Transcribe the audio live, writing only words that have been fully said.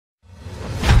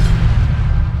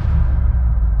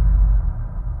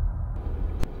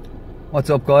What's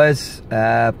up, guys?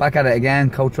 Back at it again.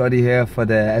 Coach Roddy here for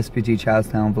the SBG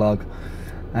Charlestown vlog.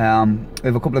 We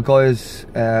have a couple of guys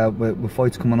with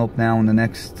fights coming up now in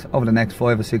over the next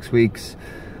 5 or 6 weeks.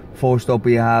 First up,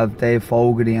 we have Dave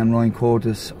Fogarty and Ryan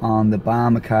Curtis on the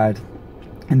BAMMA card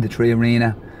in the 3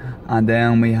 Arena, and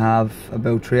then we have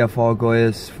about 3 or 4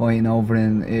 guys fighting over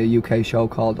in a UK show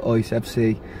called Ice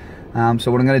FC. So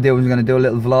what I'm going to do is I'm going to do a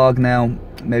little vlog now,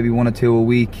 maybe 1 or 2 a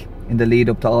week, in the lead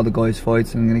up to all the guys'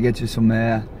 fights. I'm going to get you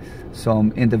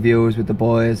some interviews with the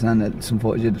boys and some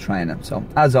footage of the training. So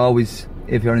as always,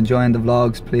 if you're enjoying the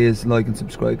vlogs, please like and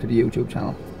subscribe to the YouTube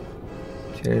channel.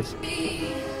 Cheers.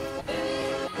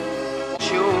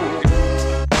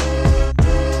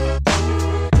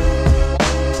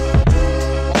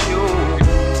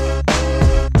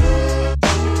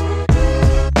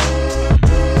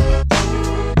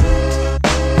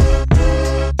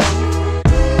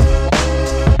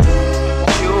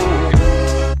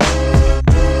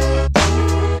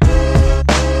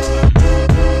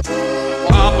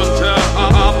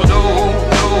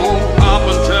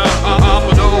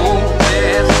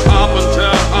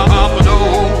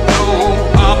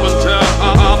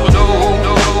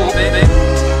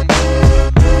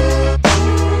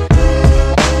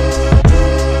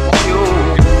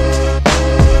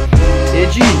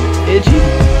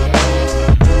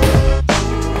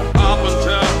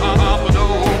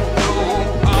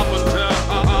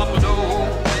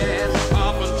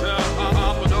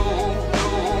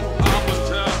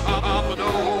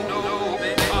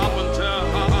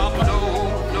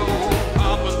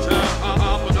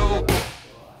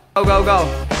 Go, go.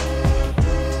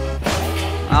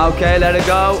 Okay, let it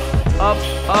go. Up,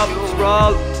 up,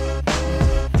 roll.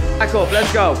 Back up,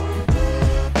 let's go.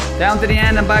 Down to the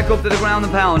end and back up to the ground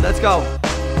and pound. Let's go.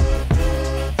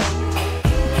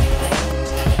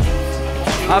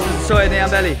 Opposite side, down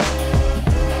belly.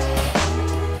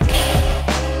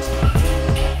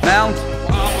 Mount.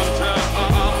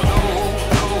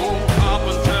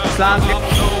 Slant.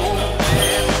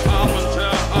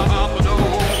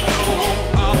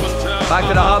 Back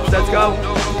to the hops, let's go.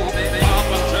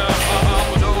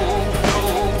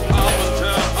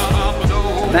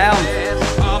 Down.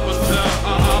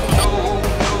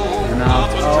 And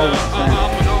out.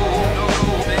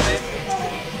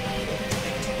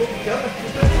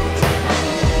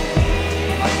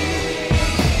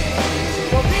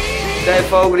 Dave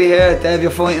Fogarty here. Dave,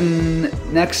 you're fighting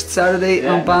next Saturday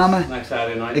on BAMMA. Next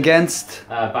Saturday night. Against?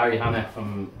 Barry Hanna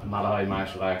from Malahide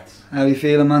Martial Arts. How are you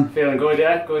feeling, man? Feeling good,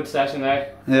 yeah. Good session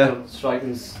there. Yeah.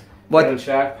 Striking's feeling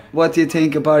sharp. What do you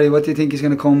think of Barry? What do you think he's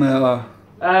going to come out?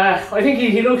 I think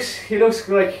he looks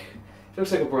like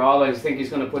a brawler. I think he's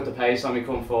going to put the pace on me,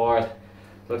 come forward.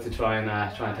 Look to try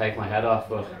and take my head off,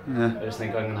 but yeah. I just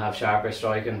think I'm going to have sharper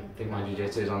striking. I think my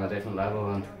jiu-jitsu is on a different level,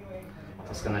 and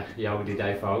just gonna Yogurty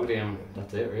Dave Fogarty, and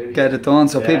that's it really. Get it done.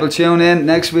 So yeah. People tune in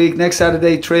next week, next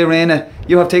Saturday, 3 Arena.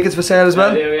 You have tickets for sale as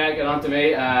well? Yeah, get on to me.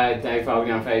 Dave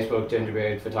Fogarty on Facebook,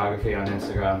 Gingerbeard Photography on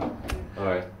Instagram,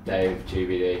 or Dave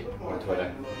GBD on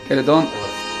Twitter. Get it done.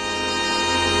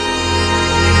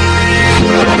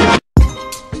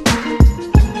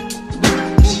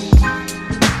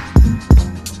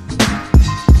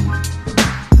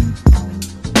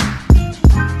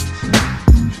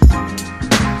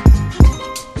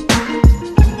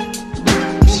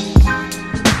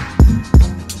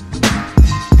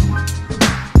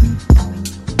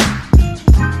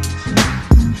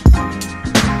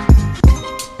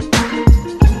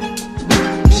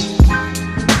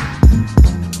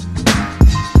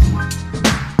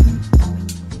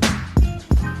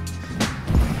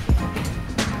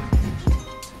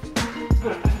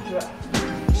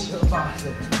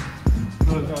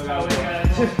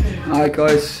 Alright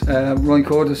guys, Ryan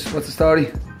Curtis, what's the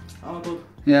story? I'm good.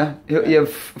 Yeah, you have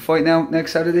a fight now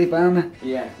next Saturday, BAMMA?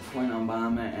 Yeah, fighting on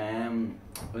BAMMA.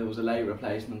 It was a late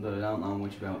replacement, but I don't know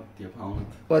much about the opponent.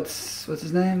 What's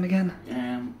his name again?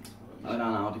 I don't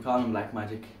know, they call him Black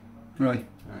Magic. Right.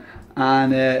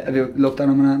 And have you looked at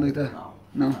him or anything like that? No.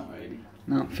 No? Not really.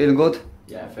 No. Feeling good?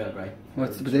 Yeah, I feel great.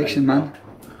 What's the prediction, man?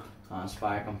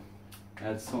 Spark him.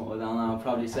 That's, I don't know,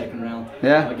 probably second round.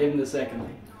 Yeah? I'll give him the second.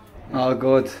 Oh,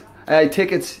 good.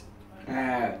 Tickets.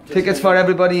 Tickets for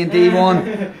everybody in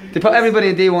D1. Everybody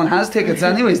in D1 has tickets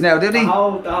anyways now, did he?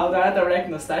 Oh, they're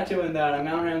erecting a statue in there. I'm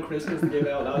out around Christmas to give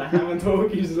out all the ham and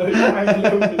turkeys. Like,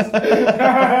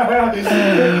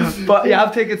 but you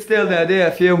have tickets still there, do you?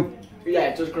 A few?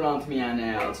 Yeah, just go on to me and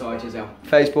I'll sort you out.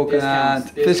 Facebook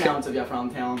and discounts if you're from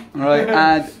town. Alright,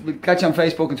 and we'll catch you on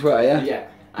Facebook and Twitter, yeah? Yeah,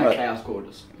 and right. Chaos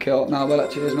Quarters. Cool, no, well,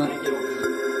 cheers, man.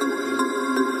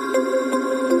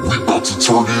 We about to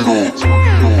turn it on.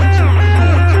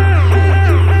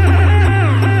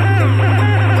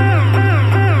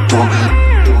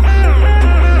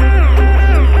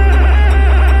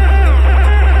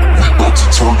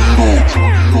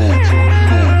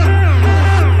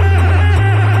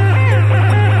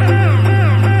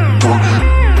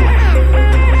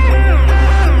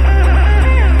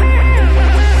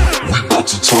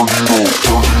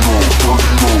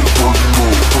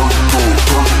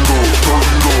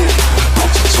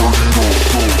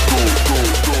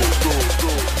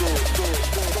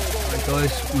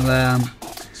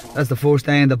 that's the first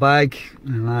day in the bag.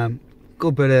 And,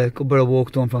 good bit of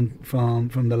work done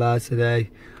from the lads today.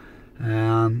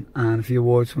 And a few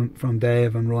words from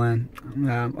Dave and Ryan.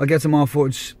 I'll get some more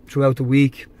footage throughout the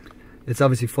week. It's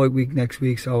obviously fight week next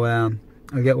week, so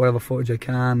I'll get whatever footage I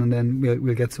can, and then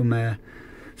we'll get some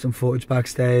footage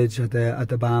backstage at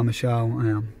the BAMMA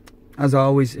show. As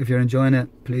always, if you're enjoying it,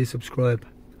 please subscribe.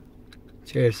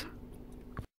 Cheers.